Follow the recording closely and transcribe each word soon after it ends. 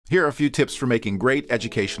Here are a few tips for making great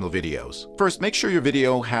educational videos. First, make sure your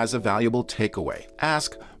video has a valuable takeaway.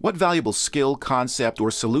 Ask, what valuable skill, concept,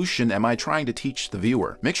 or solution am I trying to teach the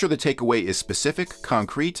viewer? Make sure the takeaway is specific,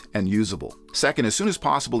 concrete, and usable. Second, as soon as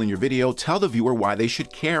possible in your video, tell the viewer why they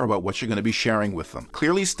should care about what you're going to be sharing with them.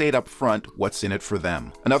 Clearly state up front what's in it for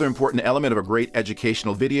them. Another important element of a great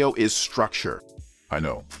educational video is structure. I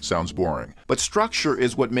know, sounds boring. But structure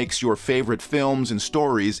is what makes your favorite films and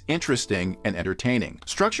stories interesting and entertaining.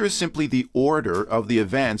 Structure is simply the order of the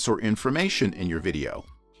events or information in your video.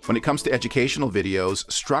 When it comes to educational videos,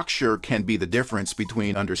 structure can be the difference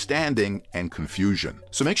between understanding and confusion.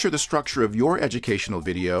 So make sure the structure of your educational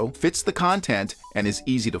video fits the content and is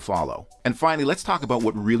easy to follow. And finally, let's talk about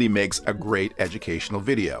what really makes a great educational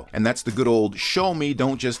video. And that's the good old show me,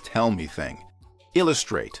 don't just tell me thing.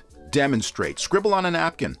 Illustrate. Demonstrate, scribble on a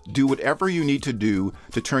napkin, do whatever you need to do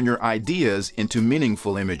to turn your ideas into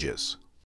meaningful images.